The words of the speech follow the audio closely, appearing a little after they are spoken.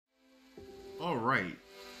Alright,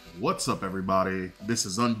 what's up everybody? This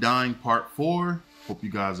is Undying Part 4. Hope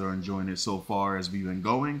you guys are enjoying it so far as we've been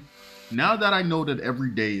going. Now that I know that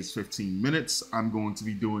every day is 15 minutes, I'm going to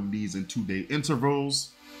be doing these in 2-day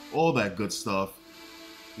intervals. All that good stuff.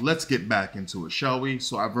 Let's get back into it, shall we?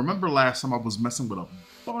 So I remember last time I was messing with a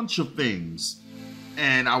bunch of things.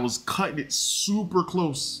 And I was cutting it super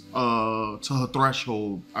close to her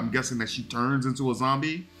threshold. I'm guessing that she turns into a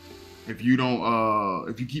zombie if you don't,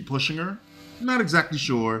 if you keep pushing her. Not exactly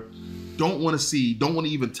sure. Don't want to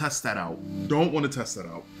even test that out. Don't want to test that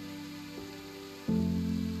out.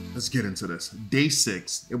 Let's get into this. Day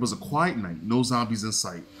 6. It was a quiet night. No zombies in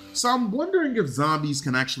sight. So I'm wondering if zombies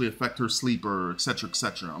can actually affect her sleep or etc.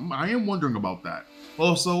 etc. I am wondering about that.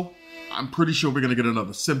 Also, I'm pretty sure we're going to get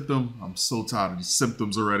another symptom. I'm so tired of these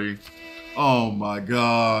symptoms already. Oh my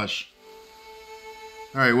gosh.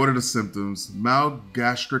 Alright, what are the symptoms? Mild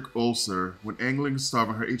gastric ulcer. When angling and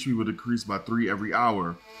starving, her HP will decrease by 3 every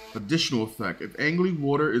hour. Additional effect. If angling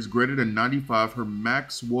water is greater than 95, her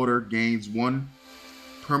max water gains 1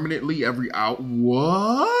 permanently every hour.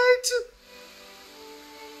 What?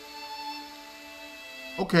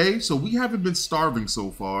 Okay, so we haven't been starving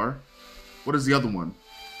so far. What is the other one?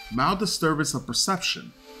 Mild disturbance of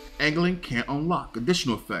perception. Angling can't unlock.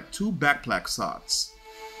 Additional effect. 2 backpack slots.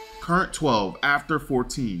 Current 12, after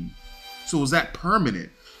 14. So is that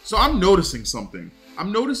permanent? So I'm noticing something.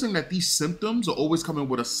 I'm noticing that these symptoms are always coming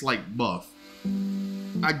with a slight buff.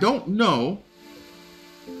 I don't know.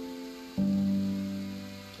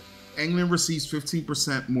 Angling receives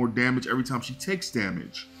 15% more damage every time she takes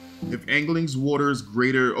damage. If angling's water is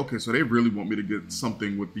greater... Okay, so they really want me to get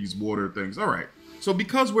something with these water things. Alright. So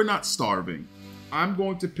because we're not starving, I'm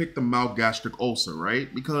going to pick the mild gastric ulcer,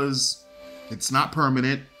 right? Because it's not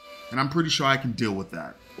permanent. And I'm pretty sure I can deal with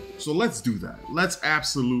that. So let's do that. Let's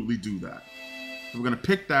absolutely do that. So we're going to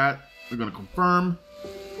pick that. We're going to confirm.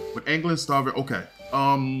 But angling starving. Okay.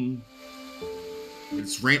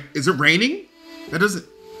 Is it raining? That doesn't...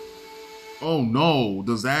 Oh no.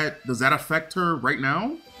 Does that affect her right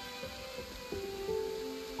now?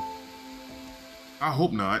 I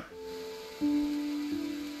hope not.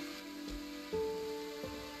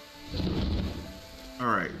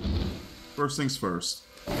 Alright. First things first.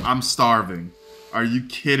 I'm starving. Are you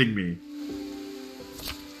kidding me?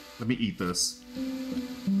 Let me eat this.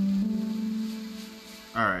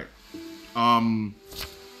 Alright.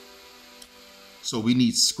 So we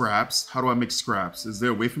need scraps. How do I make scraps? Is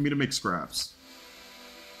there a way for me to make scraps?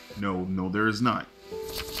 No, there is not.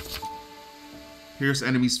 Pierce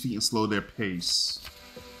enemies' feet and slow their pace.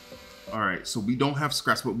 Alright, so we don't have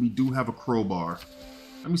scraps, but we do have a crowbar.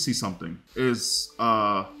 Let me see something.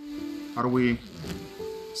 How do we...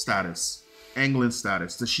 Status. Angling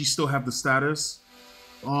status. Does she still have the status?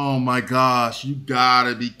 Oh my gosh, you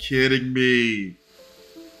gotta be kidding me.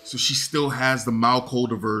 So she still has the mild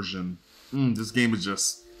cold aversion. This game is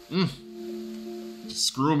just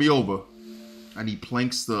screwing me over. I need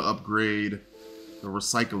planks to upgrade the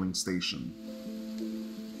recycling station.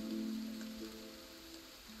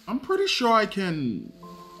 I'm pretty sure I can...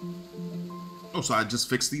 Oh, so I just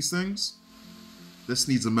fix these things? This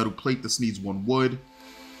needs a metal plate. This needs 1 wood.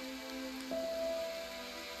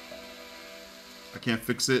 I can't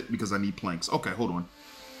fix it because I need planks. Okay, hold on.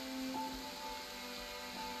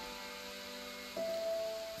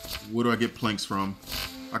 Where do I get planks from?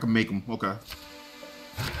 I can make them. Okay.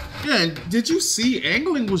 Yeah, and did you see?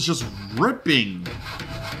 Angling was just ripping.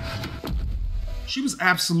 She was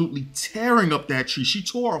absolutely tearing up that tree. She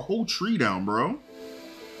tore a whole tree down, bro.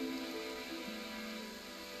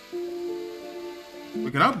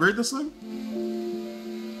 Wait, can I upgrade this thing?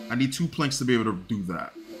 I need 2 planks to be able to do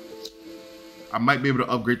that. I might be able to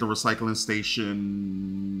upgrade the recycling station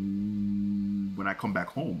when I come back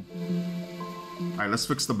home. All right, let's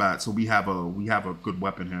fix the bat. So we have a good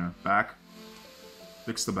weapon here. Back.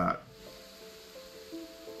 Fix the bat.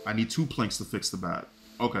 I need 2 planks to fix the bat.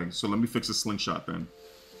 Okay, so let me fix the slingshot then.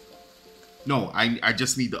 No, I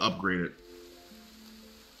just need to upgrade it.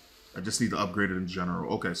 I just need to upgrade it in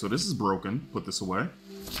general. Okay, so this is broken. Put this away.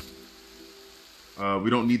 We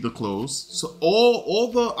don't need the clothes. So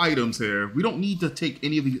all the items here, we don't need to take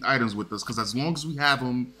any of these items with us because as long as we have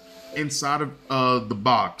them inside of the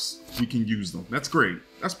box, we can use them. That's great.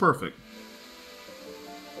 That's perfect.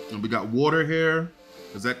 And we got water here.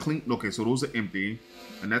 Is that clean? Okay, so those are empty.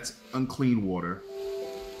 And that's unclean water.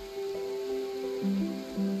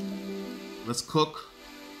 Let's cook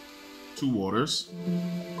 2 waters.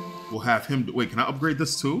 We'll have him... Wait, can I upgrade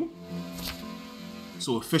this too?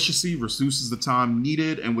 So efficiency reduces the time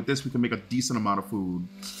needed, and with this we can make a decent amount of food.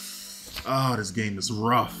 Oh, this game is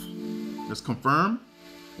rough. Let's confirm.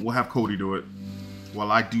 We'll have Cody do it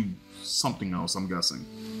while I do something else, I'm guessing.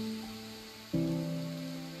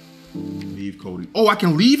 Leave Cody. Oh, I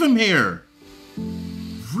can leave him here!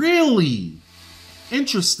 Really?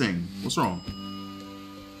 Interesting. What's wrong?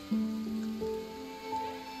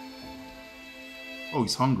 Oh,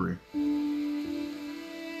 he's hungry.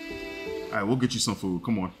 Alright, we'll get you some food.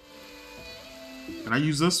 Come on. Can I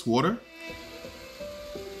use this? Water?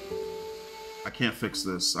 I can't fix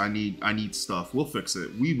this. I need stuff. We'll fix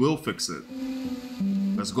it. We will fix it.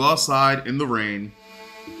 Let's go outside in the rain.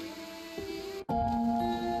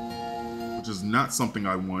 Which is not something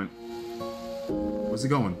I want. Where's he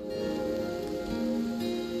going?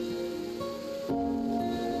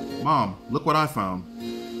 Mom, look what I found.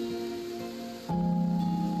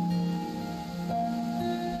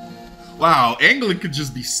 Wow, angling could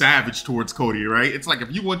just be savage towards Cody, right? It's like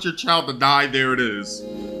if you want your child to die, there it is.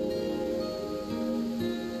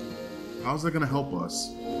 How's that gonna help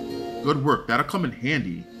us? Good work, that'll come in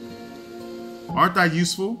handy. Aren't I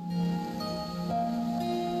useful?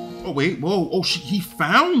 Oh wait, whoa, oh he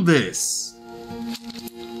found this!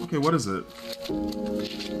 Okay, what is it?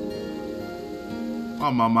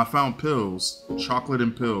 Oh Mom, I found pills. Chocolate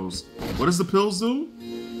and pills. What does the pills do?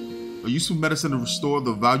 A useful medicine to restore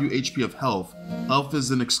the value HP of health. Health is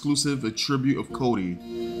an exclusive attribute of Cody.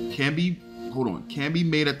 Can be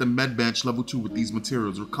made at the med bench level 2 with these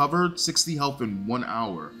materials. Recover 60 health in 1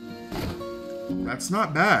 hour. That's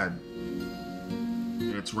not bad.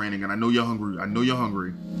 Yeah, it's raining and I know you're hungry. I know you're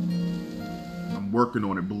hungry. I'm working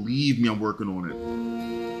on it. Believe me, I'm working on it.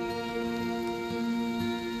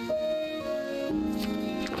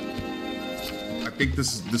 I think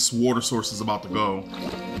this water source is about to go.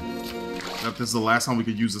 If this is the last time we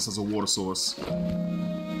could use this as a water source. Come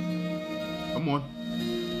on.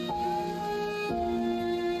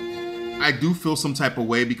 I do feel some type of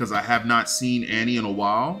way because I have not seen Annie in a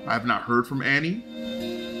while. I have not heard from Annie.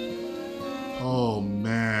 Oh,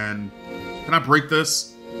 man. Can I break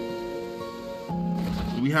this?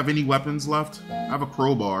 Do we have any weapons left? I have a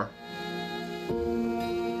crowbar.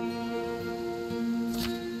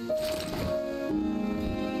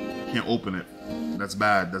 Can't open it. That's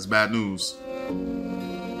bad. That's bad news.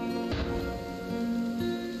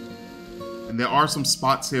 And there are some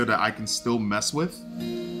spots here that I can still mess with.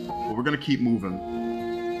 But we're going to keep moving.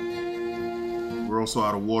 We're also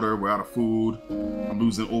out of water. We're out of food. I'm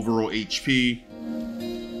losing overall HP.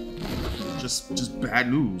 Just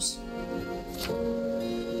bad news.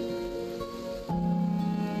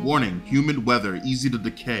 Warning. Humid weather. Easy to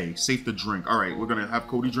decay. Safe to drink. Alright, we're going to have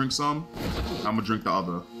Cody drink some. I'm going to drink the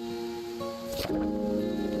other.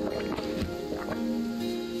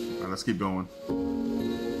 Alright, let's keep going.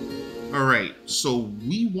 Alright, so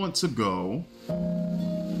we want to go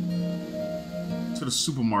to the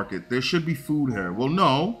supermarket. There should be food here. Well,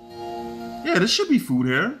 no. Yeah, there should be food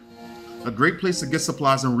here. A great place to get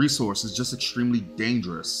supplies and resources, just extremely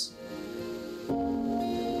dangerous.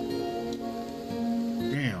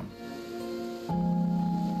 Damn.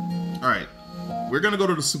 Alright, we're gonna go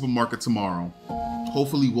to the supermarket tomorrow.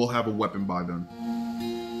 Hopefully we'll have a weapon by then.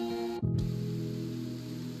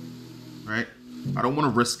 Right? I don't want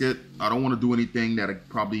to risk it. I don't want to do anything that'd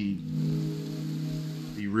probably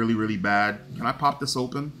be really, really bad. Can I pop this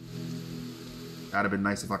open? That'd have been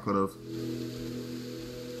nice if I could have.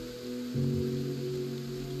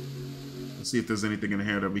 Let's see if there's anything in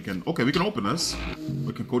here that we can... Okay, we can open this.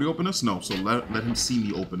 But can Cody open this? No, so let him see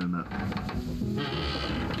me opening it.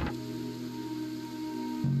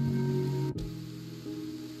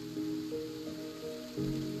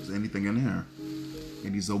 Anything in here?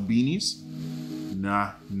 Any Zobinis?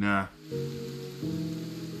 Nah.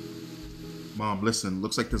 Mom, listen.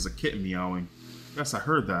 Looks like there's a kitten meowing. Yes, I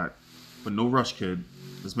heard that. But no rush, kid.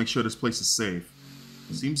 Let's make sure this place is safe.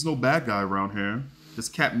 Seems no bad guy around here. This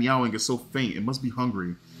cat meowing is so faint. It must be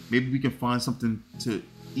hungry. Maybe we can find something to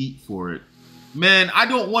eat for it. Man, I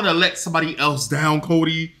don't want to let somebody else down,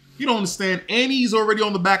 Cody. You don't understand. Annie's already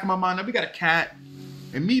on the back of my mind. Now we got a cat.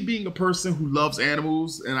 And me being a person who loves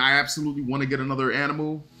animals, and I absolutely want to get another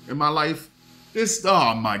animal in my life, this,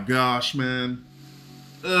 oh my gosh, man.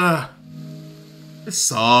 Ugh. It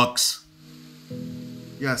sucks.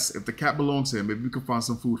 Yes, if the cat belongs here, maybe we can find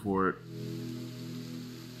some food for it.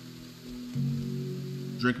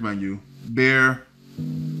 Drink menu. Beer.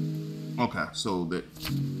 Okay, so that.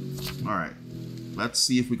 Alright. Let's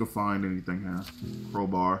see if we can find anything here.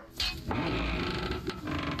 Crowbar.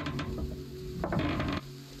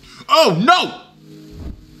 Oh, no!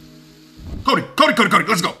 Cody,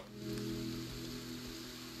 let's go!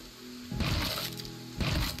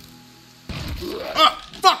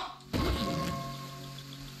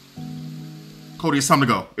 Cody, it's time to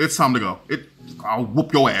go. It's time to go. I'll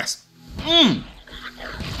whoop your ass.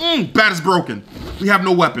 Bat is broken. We have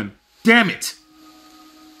no weapon. Damn it.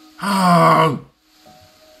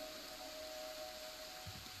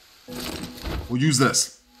 We'll use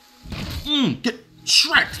this. Get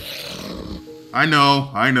shreked. I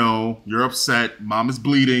know. You're upset. Mom is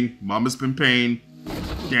bleeding. Mom is in pain.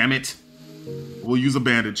 Damn it. We'll use a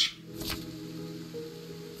bandage.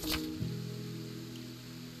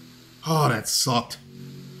 Oh, that sucked.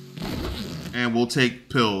 And we'll take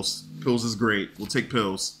pills. Pills is great. We'll take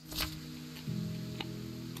pills.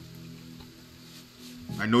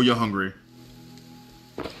 I know you're hungry.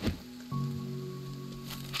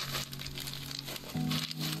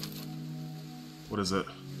 What is it?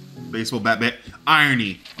 Baseball bat.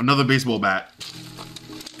 Irony. Another baseball bat.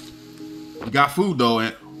 We got food though,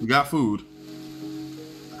 and we got food.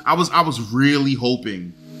 I was really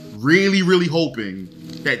hoping, really hoping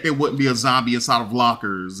that there wouldn't be a zombie inside of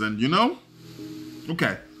lockers, and you know?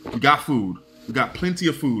 Okay, we got food. We got plenty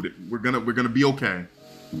of food. We're gonna be okay.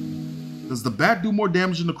 Does the bat do more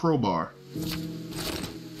damage than the crowbar?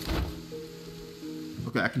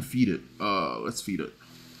 Okay, I can feed it. Let's feed it.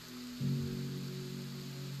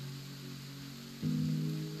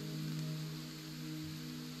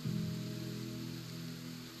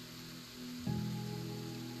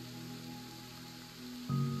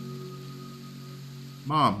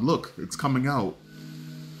 Mom, look, it's coming out.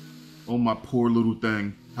 Oh, my poor little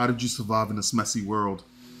thing. How did you survive in this messy world?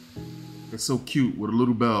 It's so cute with a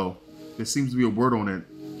little bell. There seems to be a word on it.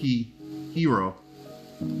 Hero.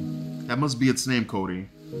 That must be its name, Cody.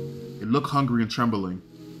 It looked hungry and trembling.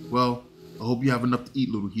 Well, I hope you have enough to eat,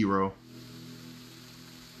 little hero.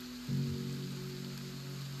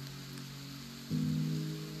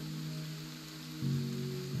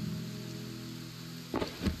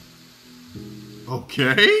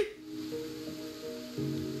 Okay.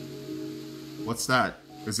 What's that?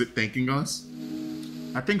 Is it thanking us?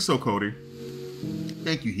 I think so, Cody.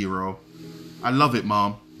 Thank you, hero. I love it,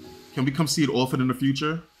 Mom. Can we come see it often in the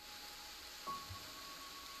future?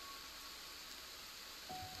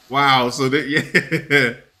 Wow, so that,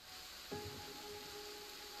 yeah.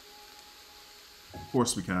 Of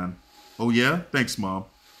course we can. Oh yeah? Thanks, Mom.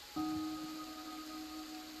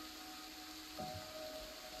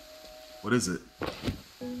 What is it?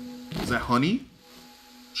 Is that honey?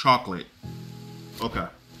 Chocolate. Okay.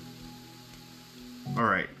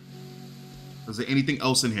 Alright. Is there anything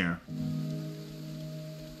else in here?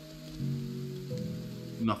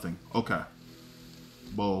 Nothing. Okay.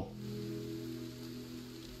 Bowl.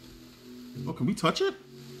 Oh, can we touch it?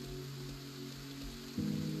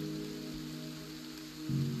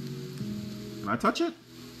 Can I touch it?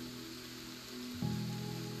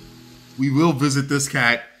 We will visit this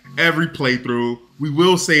cat every playthrough. We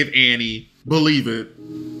will save Annie. Believe it.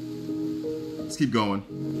 Let's keep going.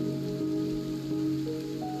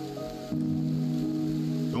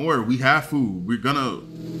 Don't worry, we have food. We're gonna...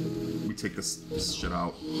 Let me take this shit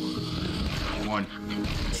out. 1,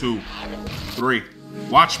 2, 3.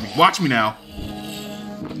 Watch me now.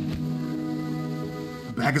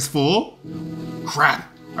 The bag is full? Crap.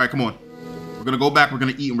 Alright, come on. We're gonna go back, we're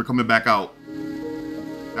gonna eat, and we're coming back out.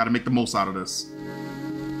 Gotta make the most out of this.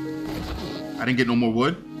 I didn't get no more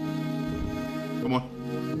wood. Come on.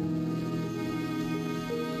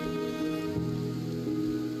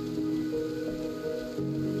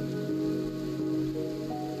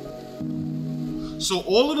 So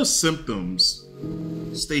all of the symptoms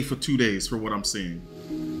stay for 2 days for what I'm seeing.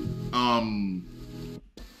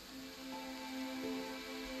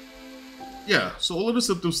 Yeah, so all of the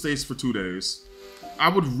symptoms stays for 2 days. I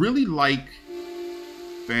would really like...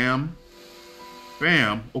 Bam.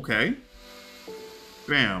 Bam. Okay.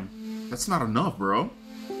 Bam. That's not enough, bro.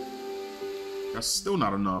 That's still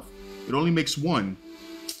not enough. It only makes 1.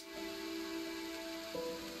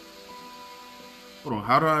 Hold on,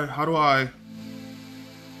 how do I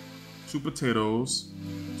 2 potatoes,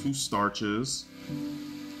 2 starches.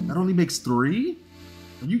 That only makes 3?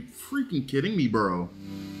 Are you freaking kidding me, bro?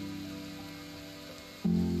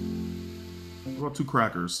 What about 2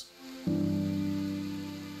 crackers?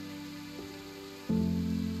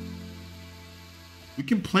 We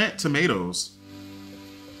can plant tomatoes.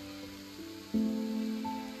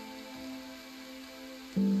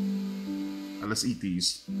 Now let's eat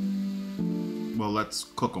these. Well, let's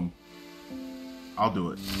cook them. I'll do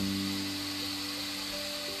it.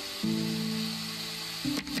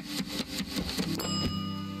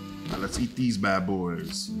 Now let's eat these bad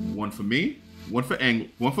boys. 1 for me, 1 for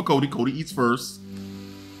one for Cody. Cody eats first.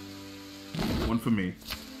 1 for me.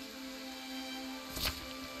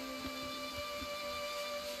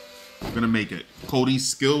 We're gonna make it. Cody's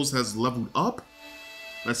skills has leveled up.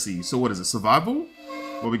 Let's see. So what is it? Survival?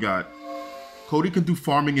 What we got? Cody can do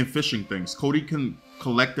farming and fishing things. Cody can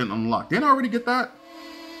collect and unlock. Didn't I already get that?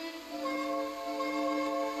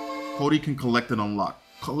 Cody can collect and unlock.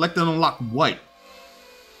 Collect and unlock what?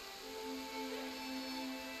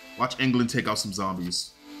 Watch England take out some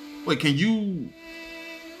zombies. Wait, can you...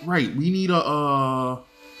 Right, we need a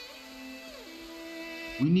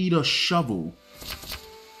shovel.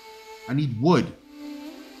 I need wood.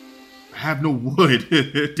 I have no wood.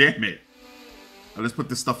 Damn it. Now let's put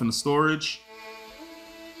this stuff in the storage.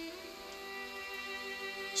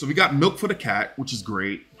 So we got milk for the cat, which is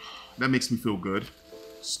great. That makes me feel good.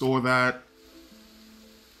 Store that.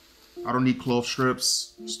 I don't need cloth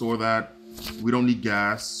strips. Store that. We don't need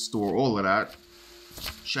gas. Store all of that.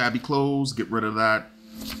 Shabby clothes. Get rid of that.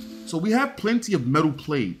 So we have plenty of metal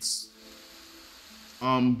plates.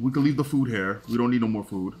 We can leave the food here. We don't need no more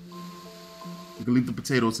food. We can leave the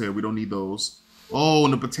potatoes here. We don't need those. Oh,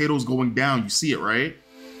 and the potatoes going down. You see it, right?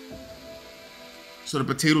 So the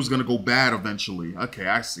potato's gonna go bad eventually. Okay,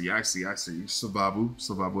 I see.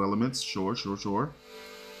 Survival elements. Sure.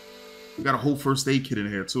 We got a whole first aid kit in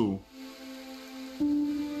here too.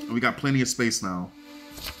 And we got plenty of space now.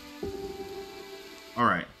 All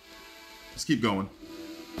right, let's keep going.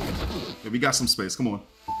 Yeah, we got some space. Come on.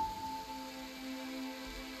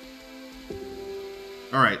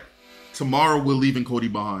 All right. Tomorrow we're leaving Cody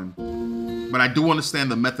behind. But I do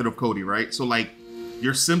understand the method of Cody, right? So like,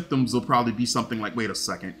 your symptoms will probably be something like, wait a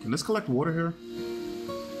second. Can this collect water here?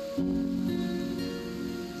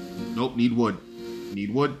 Nope, need wood.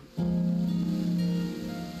 Need wood.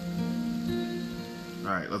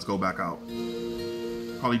 All right, let's go back out.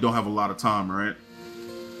 Probably don't have a lot of time, right?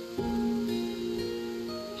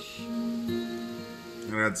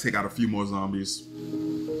 I gotta take out a few more zombies.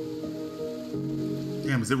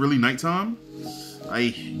 Damn, is it really nighttime?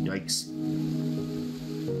 Yikes.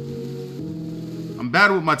 I'm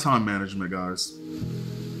bad with my time management, guys.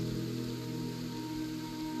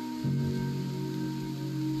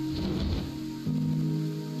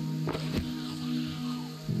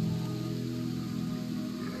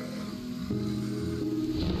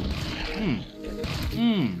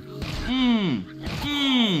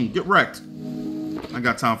 Get wrecked. I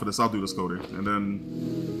got time for this. I'll do this, Cody. And then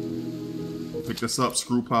pick this up.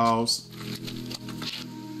 Screw piles.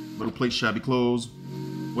 Little plate, shabby clothes.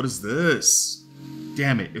 What is this?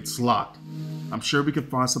 Damn it, it's locked. I'm sure we could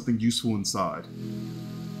find something useful inside.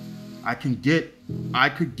 I could get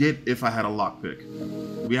if I had a lockpick.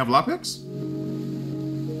 Do we have lockpicks?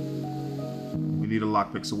 We need a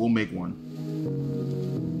lockpick, so we'll make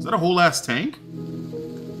one. Is that a whole ass tank?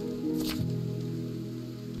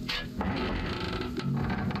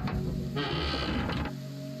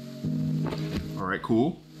 Alright,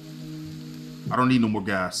 cool. I don't need no more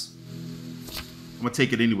gas. I'm gonna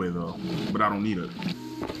take it anyway though, but I don't need it.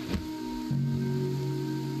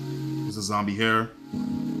 There's a zombie here.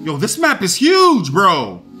 Yo, this map is huge,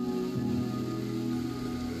 bro!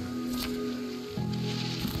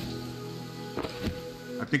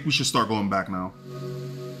 I think we should start going back now.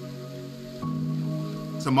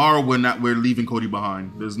 Tomorrow we're leaving Cody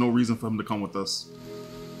behind. There's no reason for him to come with us.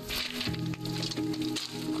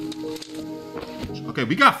 Okay,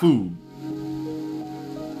 we got food.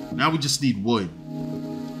 Now we just need wood.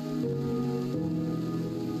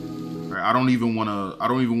 All right, I don't even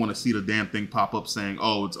wanna see the damn thing pop up saying,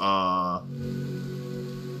 "Oh, it's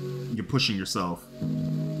you're pushing yourself."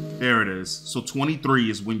 There it is. So 23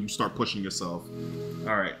 is when you start pushing yourself.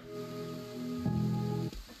 All right.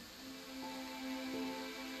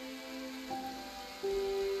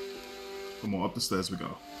 Come on, up the stairs we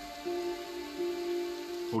go.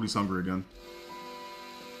 Cody's hungry again.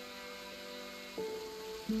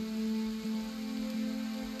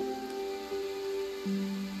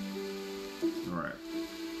 Alright.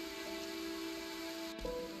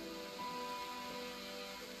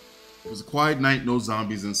 It was a quiet night, no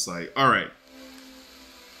zombies in sight. Alright.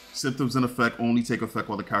 Symptoms in effect only take effect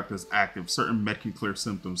while the character is active. Certain med can clear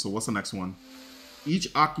symptoms. So what's the next one? Each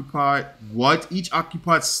occupied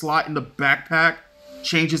slot in the backpack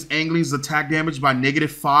changes Angling's attack damage by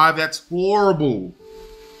 -5. That's horrible.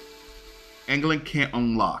 Angling can't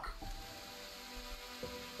unlock.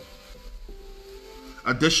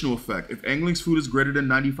 Additional effect. If Angling's food is greater than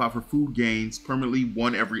 95 for food gains, permanently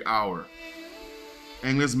 1 every hour.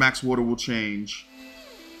 Angling's max water will change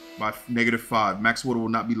by -5. Max water will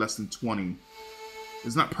not be less than 20.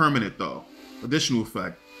 It's not permanent though. Additional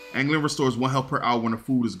effect. Angling restores 1 health per hour when the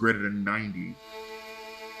food is greater than 90.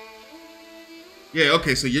 Yeah,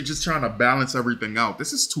 okay, so you're just trying to balance everything out.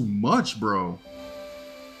 This is too much, bro.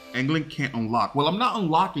 Angling can't unlock. Well, I'm not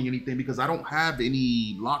unlocking anything because I don't have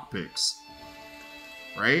any lockpicks.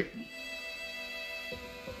 Right?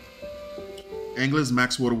 Angler's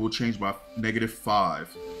max water will change by -5.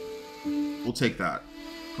 We'll take that.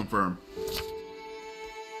 Confirm.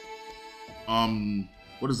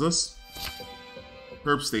 What is this?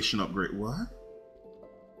 Herb station upgrade. What?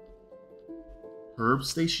 Herb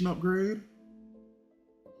station upgrade?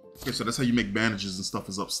 Okay, so that's how you make bandages and stuff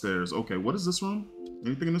is upstairs. Okay, what is this room?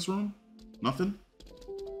 Anything in this room? Nothing?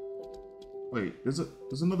 Wait, there's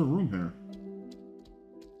another room here.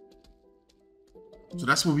 So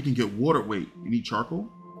that's where we can get water. Wait, you need charcoal?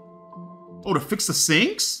 Oh, to fix the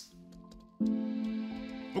sinks?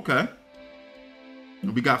 Okay.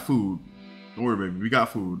 And we got food. Don't worry, baby. We got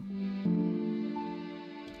food.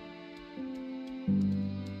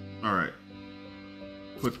 Alright.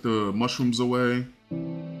 Put the mushrooms away.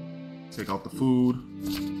 Take out the food.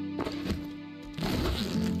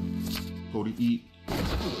 Cody eat.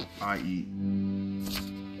 I eat.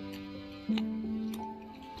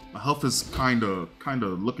 My health is kinda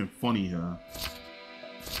looking funny here.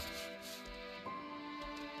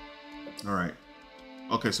 Alright.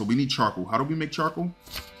 Okay, so we need charcoal. How do we make charcoal?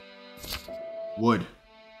 Wood.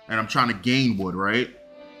 And I'm trying to gain wood, right?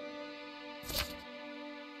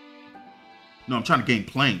 No, I'm trying to gain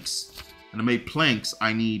planks. And to make planks,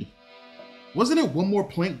 I need... Wasn't it one more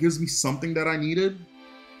plank gives me something that I needed?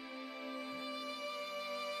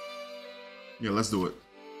 Yeah, let's do it.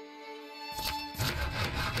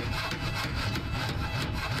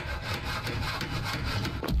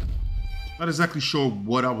 Not exactly sure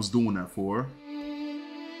what I was doing that for.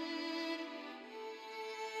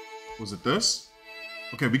 Was it this?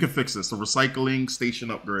 Okay, we can fix this. The recycling station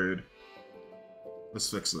upgrade. Let's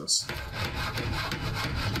fix this.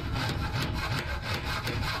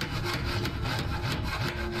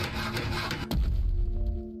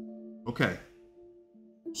 Okay.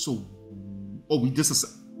 So, oh, we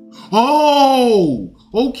disassembled. Oh,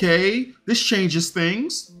 okay. This changes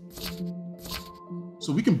things.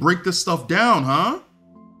 So we can break this stuff down, huh?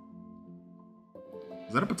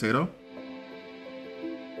 Is that a potato?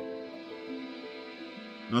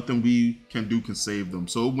 Nothing we can do can save them.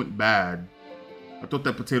 So it went bad. I thought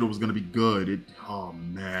that potato was gonna be good. Oh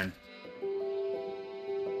man.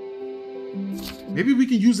 Maybe we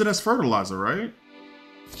can use it as fertilizer, right?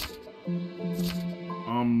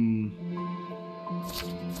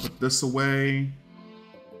 Put this away.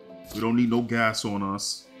 We don't need no gas on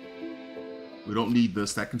us. We don't need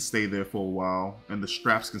this. That can stay there for a while. And the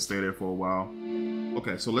straps can stay there for a while.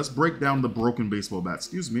 Okay, so let's break down the broken baseball bat.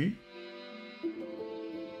 Excuse me.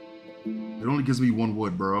 It only gives me 1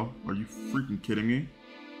 wood, bro. Are you freaking kidding me?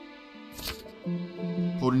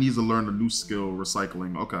 Cody needs to learn a new skill,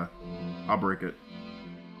 recycling. Okay, I'll break it.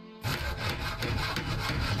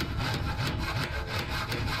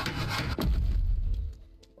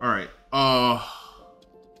 Alright,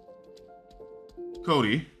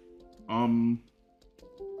 Cody,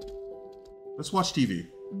 let's watch TV.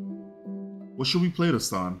 What should we play this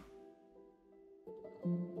time?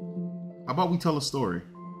 How about we tell a story?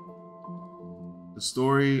 The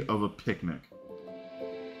story of a picnic.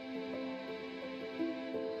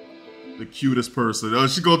 The cutest person. Oh,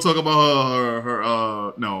 she gonna talk about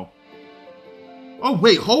her, no. Oh,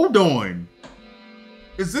 wait, hold on.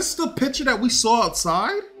 Is this the picture that we saw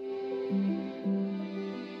outside?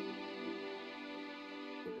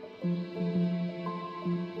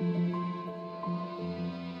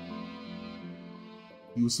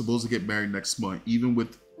 He was supposed to get married next month, even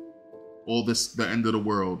with all this, the end of the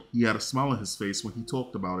world. He had a smile on his face when he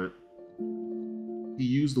talked about it. He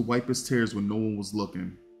used to wipe his tears when no one was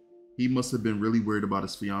looking. He must have been really worried about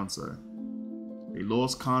his fiancée. They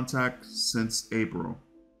lost contact since April,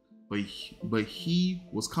 but he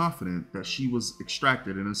was confident that she was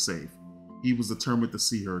extracted and is safe. He was determined to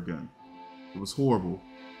see her again. It was horrible.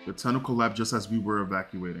 The tunnel collapsed just as we were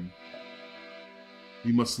evacuating.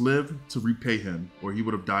 We must live to repay him, or he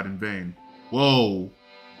would have died in vain. Whoa.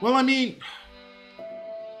 Well, I mean,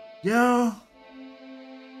 yeah.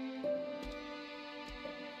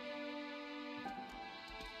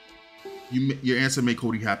 Your answer made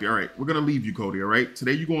Cody happy. All right, we're gonna leave you, Cody. All right,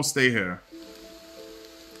 today you're gonna stay here.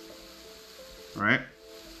 All right.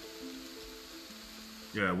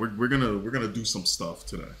 Yeah, we're gonna do some stuff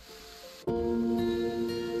today. All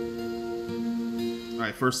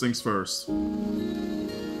right, first things first.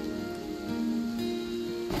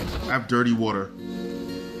 I have dirty water.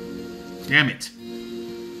 Damn it.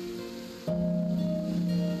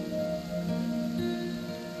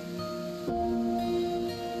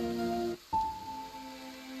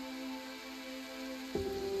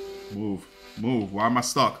 Move. Move. Why am I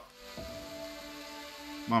stuck?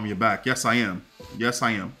 Mom, you're back. Yes, I am. Yes,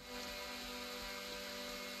 I am.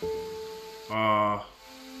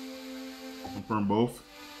 Confirm both.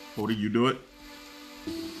 Cody, you do it.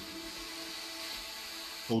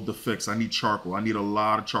 Hold the fix. I need charcoal. I need a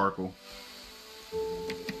lot of charcoal.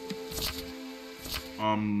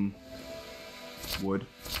 Wood.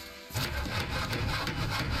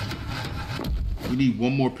 We need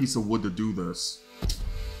one more piece of wood to do this.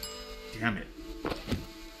 Damn it.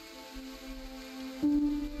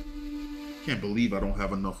 Can't believe I don't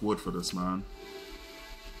have enough wood for this, man.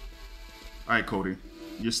 Alright, Cody.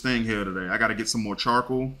 You're staying here today. I gotta get some more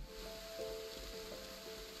charcoal.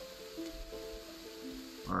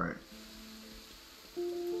 Alright.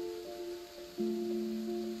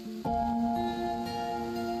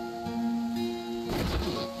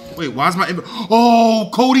 Wait, why is my inventory? Oh,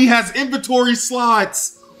 Cody has inventory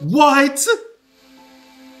slots. What?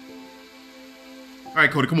 All right,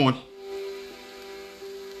 Cody, come on.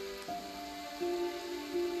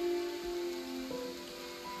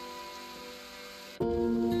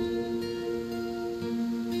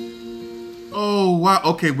 Oh, wow.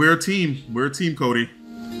 Okay, we're a team. We're a team, Cody.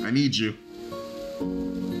 I need you.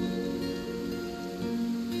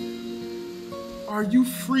 Are you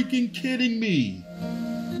freaking kidding me?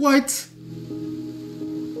 What?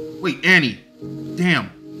 Wait, Annie.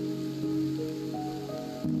 Damn.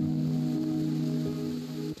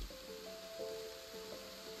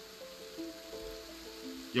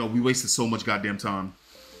 Yo, we wasted so much goddamn time.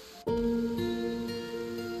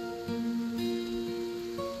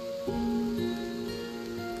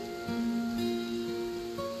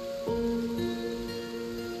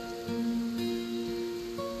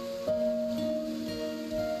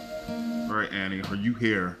 Alright, Annie, are you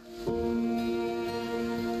here?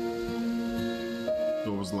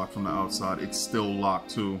 Door was locked from the outside. It's still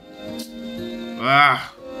locked, too.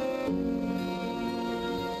 Ah!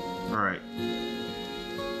 Alright.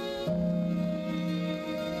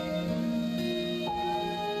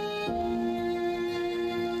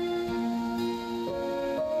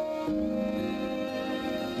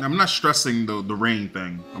 I'm not stressing the rain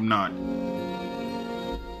thing. I'm not.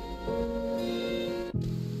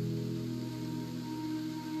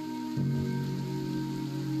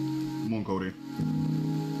 Come on, Cody.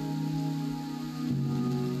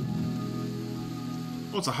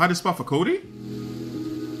 Oh, it's a hiding spot for Cody?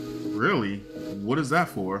 Really? What is that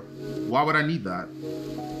for? Why would I need that?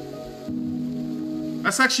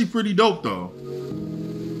 That's actually pretty dope, though.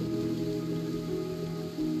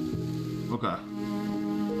 Okay.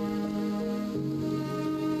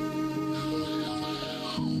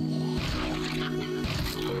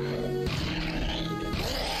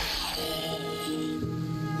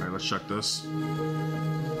 Alright, let's check this.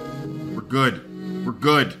 We're good. We're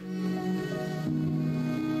good.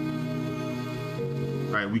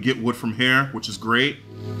 Alright, we get wood from here, which is great.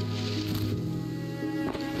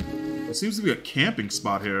 There seems to be a camping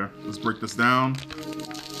spot here. Let's break this down.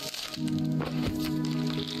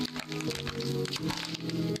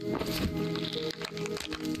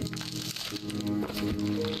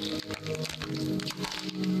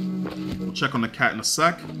 We'll check on the cat in a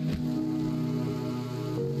sec.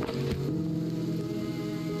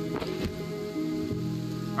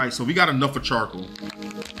 Alright, so we got enough for charcoal.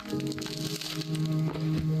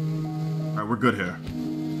 Alright, we're good here.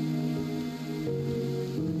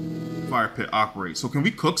 Fire pit operate. So can we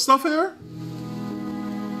cook stuff here?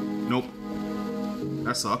 Nope.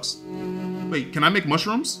 That sucks. Wait, can I make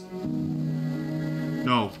mushrooms?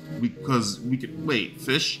 No, because we could. Wait,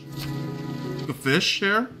 fish? We could fish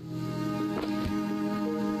here?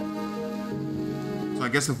 So I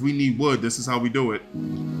guess if we need wood, this is how we do it.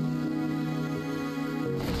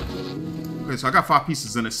 Okay, so I got 5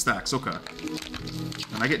 pieces and it stacks. Okay.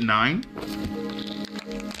 Can I get 9?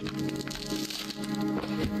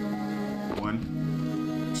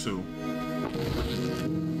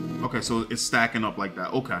 1, 2. Okay, so it's stacking up like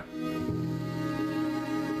that. Okay.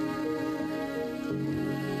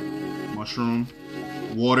 Mushroom.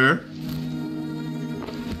 Water.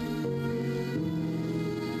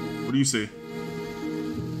 What do you see?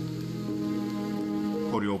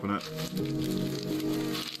 Cody, open it.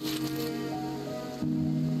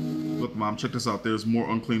 Look, Mom, check this out. There's more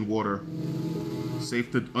unclean water.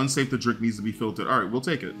 Unsafe to drink, needs to be filtered. Alright, we'll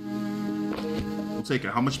take it. We'll take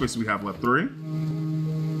it. How much space do we have left? 3?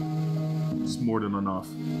 It's more than enough.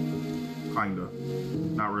 Kinda.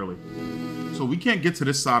 Not really. So we can't get to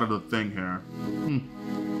this side of the thing here.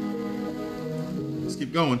 Let's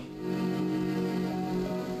keep going.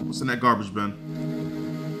 What's in that garbage bin?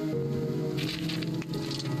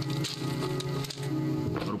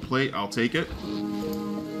 Little plate. I'll take it.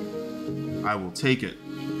 I will take it.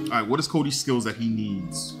 Alright, what is Cody's skills that he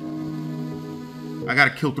needs? I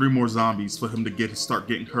gotta kill 3 more zombies for him to start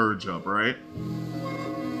getting courage up, right?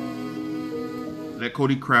 Let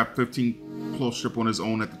Cody craft 15 close strip on his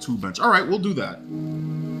own at the 2 bench. Alright, we'll do that.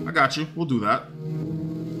 I got you. We'll do that.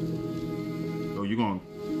 Oh, you gonna...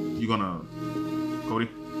 Cody?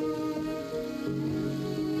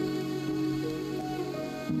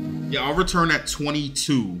 Yeah, I'll return at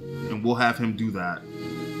 22, and we'll have him do that.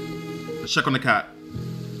 Let's check on the cat.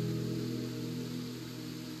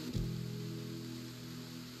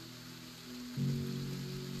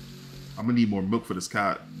 I'm gonna need more milk for this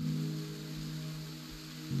cat.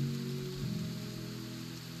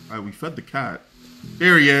 Alright, we fed the cat.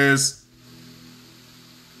 There he is!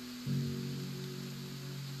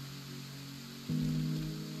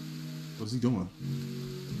 What's he doing?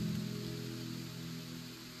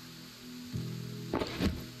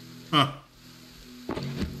 Huh.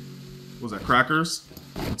 What was that, crackers?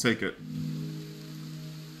 I'll take it.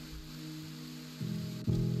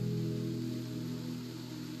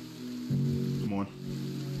 Come on.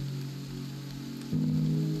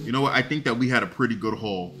 You know what? I think that we had a pretty good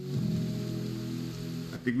haul.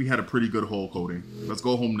 I think we had a pretty good haul, Cody. Let's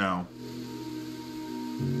go home now.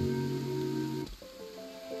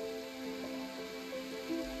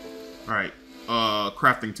 Alright.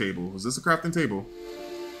 Crafting table. Is this a crafting table?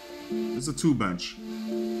 This is a 2 bench.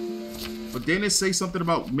 But didn't it say something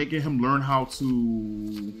about making him learn how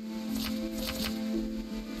to...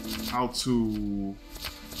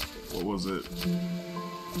 What was it?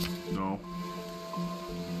 No.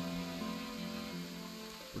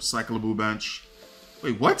 Recyclable bench.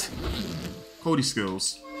 Wait, what? Cody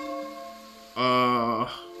skills.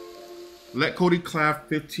 Let Cody craft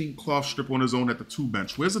 15 cloth strip on his own at the 2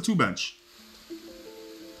 bench. Where's the 2 bench?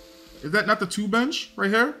 Is that not the 2 bench right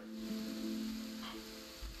here?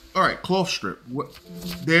 Alright, cloth strip. What?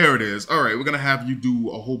 There it is. Alright, we're gonna have you do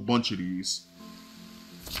a whole bunch of these.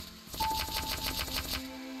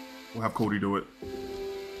 We'll have Cody do it.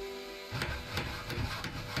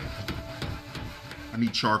 I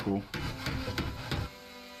need charcoal.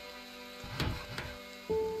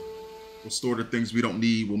 We'll store the things we don't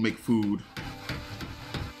need. We'll make food.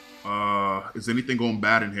 Is anything going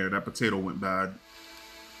bad in here? That potato went bad.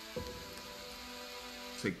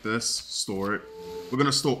 Take this. Store it. We're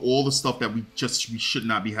gonna store all the stuff that we should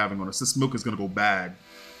not be having on us. This milk is gonna go bad.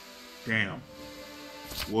 Damn.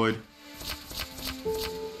 Wood.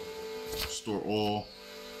 Store all.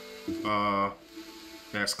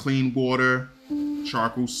 That's clean water.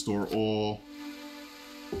 Charcoal. Store all.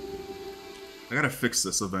 I gotta fix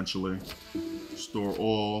this eventually. Store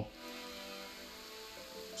all.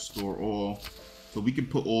 Store all. So we can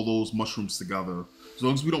put all those mushrooms together. As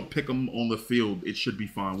long as we don't pick them on the field, it should be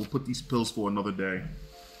fine. We'll put these pills for another day.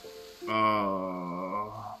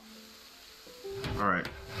 Alright.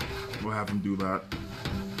 We'll have him do that.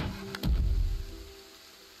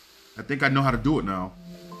 I think I know how to do it now.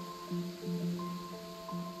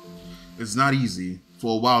 It's not easy.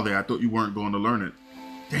 For a while there, I thought you weren't going to learn it.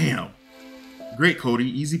 Damn. Great, Cody.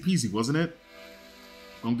 Easy peasy, wasn't it?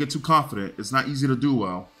 Don't get too confident. It's not easy to do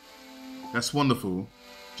well. That's wonderful.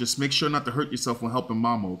 Just make sure not to hurt yourself when helping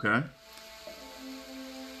Mama, okay?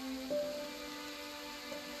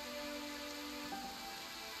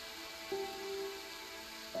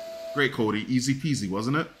 Great, Cody. Easy peasy,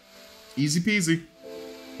 wasn't it? Easy peasy.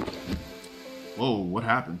 Whoa, what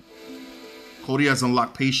happened? Cody has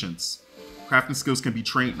unlocked patience. Crafting skills can be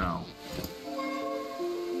trained now.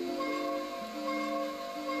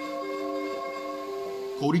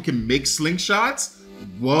 Cody can make slingshots?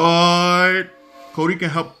 What? Cody can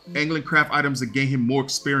help angling craft items to gain him more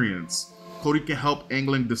experience. Cody can help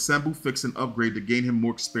angling disassemble, fix, and upgrade to gain him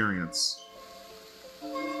more experience.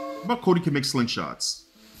 How about Cody can make slingshots?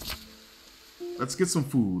 Let's get some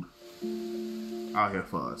food out here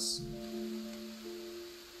for us.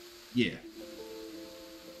 Yeah.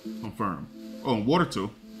 Confirm. Oh, and water too.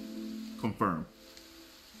 Confirm.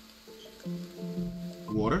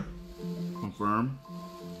 Water. Confirm.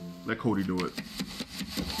 Let Cody do it.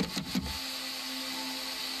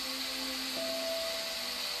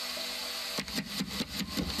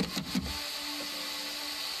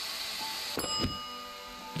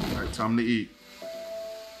 Alright, time to eat.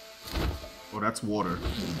 Oh, that's water.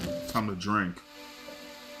 Time to drink.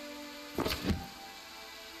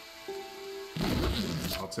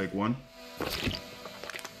 I'll take one.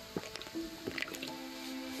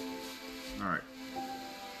 Alright.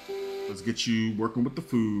 Let's get you working with the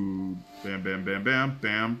food. Bam, bam, bam, bam,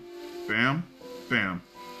 bam, bam, bam.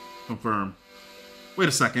 Confirm. Wait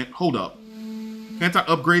a second. Hold up. Can't I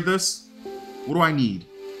upgrade this? What do I need?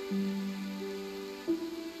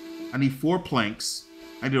 I need 4 planks.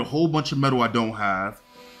 I need a whole bunch of metal I don't have.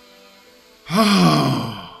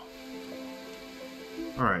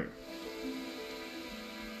 Alright.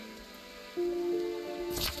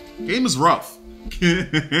 Game is rough.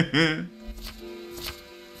 I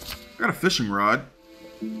got a fishing rod.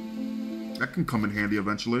 That can come in handy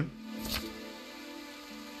eventually.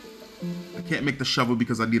 I can't make the shovel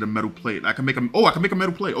because I need a metal plate. I can make a... Oh, I can make a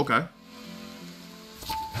metal plate. Okay.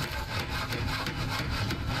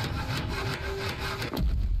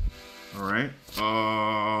 Alright.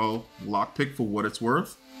 Lockpick for what it's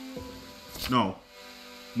worth. No.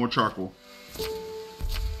 More charcoal.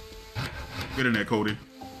 Get in there, Cody.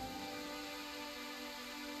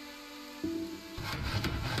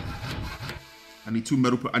 I need 2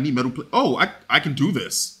 metal... I need metal plate. Oh, I can do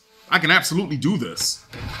this. I can absolutely do this.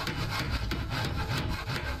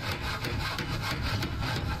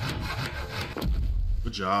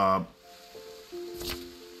 Good job.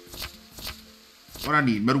 What I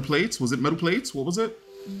need? Metal plates? Was it metal plates? What was it?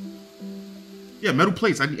 Yeah, metal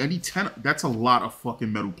plates. I need 10. That's a lot of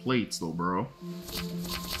fucking metal plates, though, bro.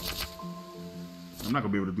 I'm not gonna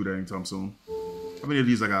be able to do that anytime soon. How many of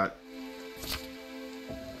these I got?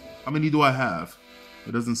 How many do I have?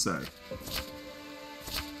 It doesn't say.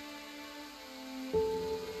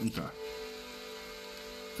 Okay.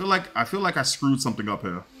 I feel like I screwed something up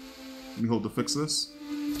here. Let me hold to fix this.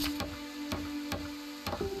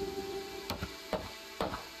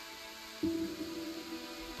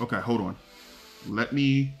 Okay, hold on. Let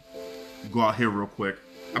me go out here real quick.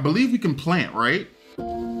 I believe we can plant, right?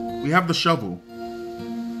 We have the shovel.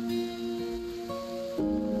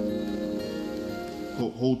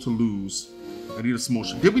 Hold to lose. I need a small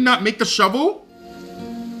shovel. Did we not make the shovel?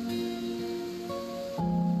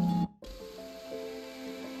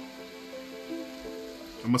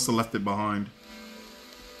 I must have left it behind.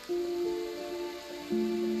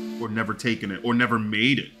 Or never taken it. Or never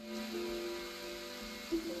made it.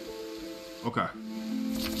 Okay.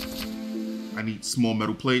 I need small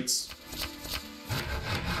metal plates.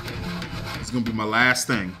 It's gonna be my last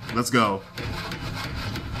thing. Let's go.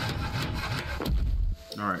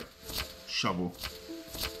 Alright. Shovel.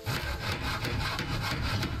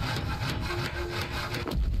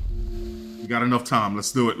 We got enough time.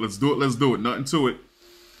 Let's do it. Let's do it. Let's do it. Nothing to it.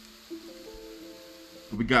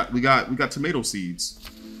 We got tomato seeds.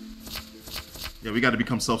 Yeah, we got to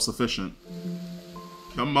become self-sufficient.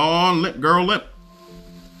 Come on, limp girl, limp.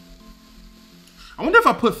 I wonder if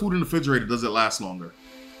I put food in the refrigerator, does it last longer?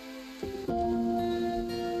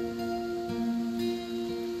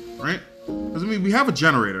 Right? Because, I mean, we have a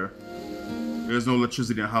generator. There's no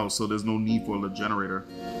electricity in the house, so there's no need for a generator.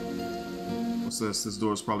 What's this? This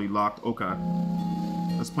door is probably locked. Okay.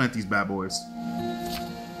 Let's plant these bad boys.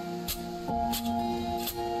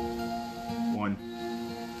 1.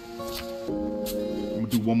 I'm gonna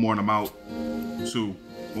do 1 more and I'm out. 2.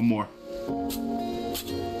 1 more.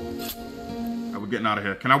 Alright, we're getting out of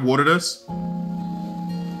here. Can I water this?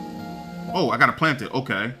 Oh, I gotta plant it.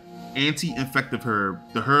 Okay. Anti-infective herb.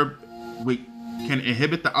 The herb, wait, can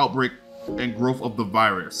inhibit the outbreak and growth of the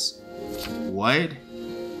virus. What?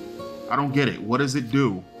 I don't get it. What does it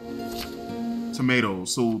do?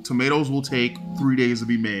 Tomatoes. So tomatoes will take 3 days to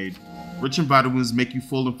be made. Rich in vitamins, make you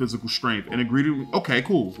full in physical strength. An ingredient. Okay,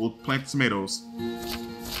 cool. We'll plant the tomatoes.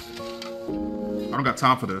 I don't got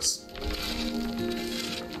time for this.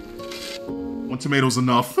 1 tomato's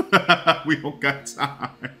enough. We don't got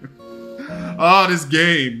time. Oh, this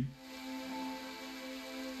game.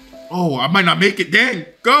 Oh, I might not make it. Dang,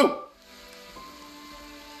 go.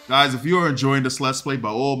 Guys, if you are enjoying this Let's Play, by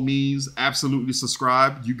all means, absolutely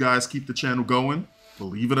subscribe. You guys keep the channel going,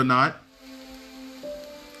 believe it or not.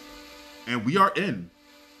 And we are in.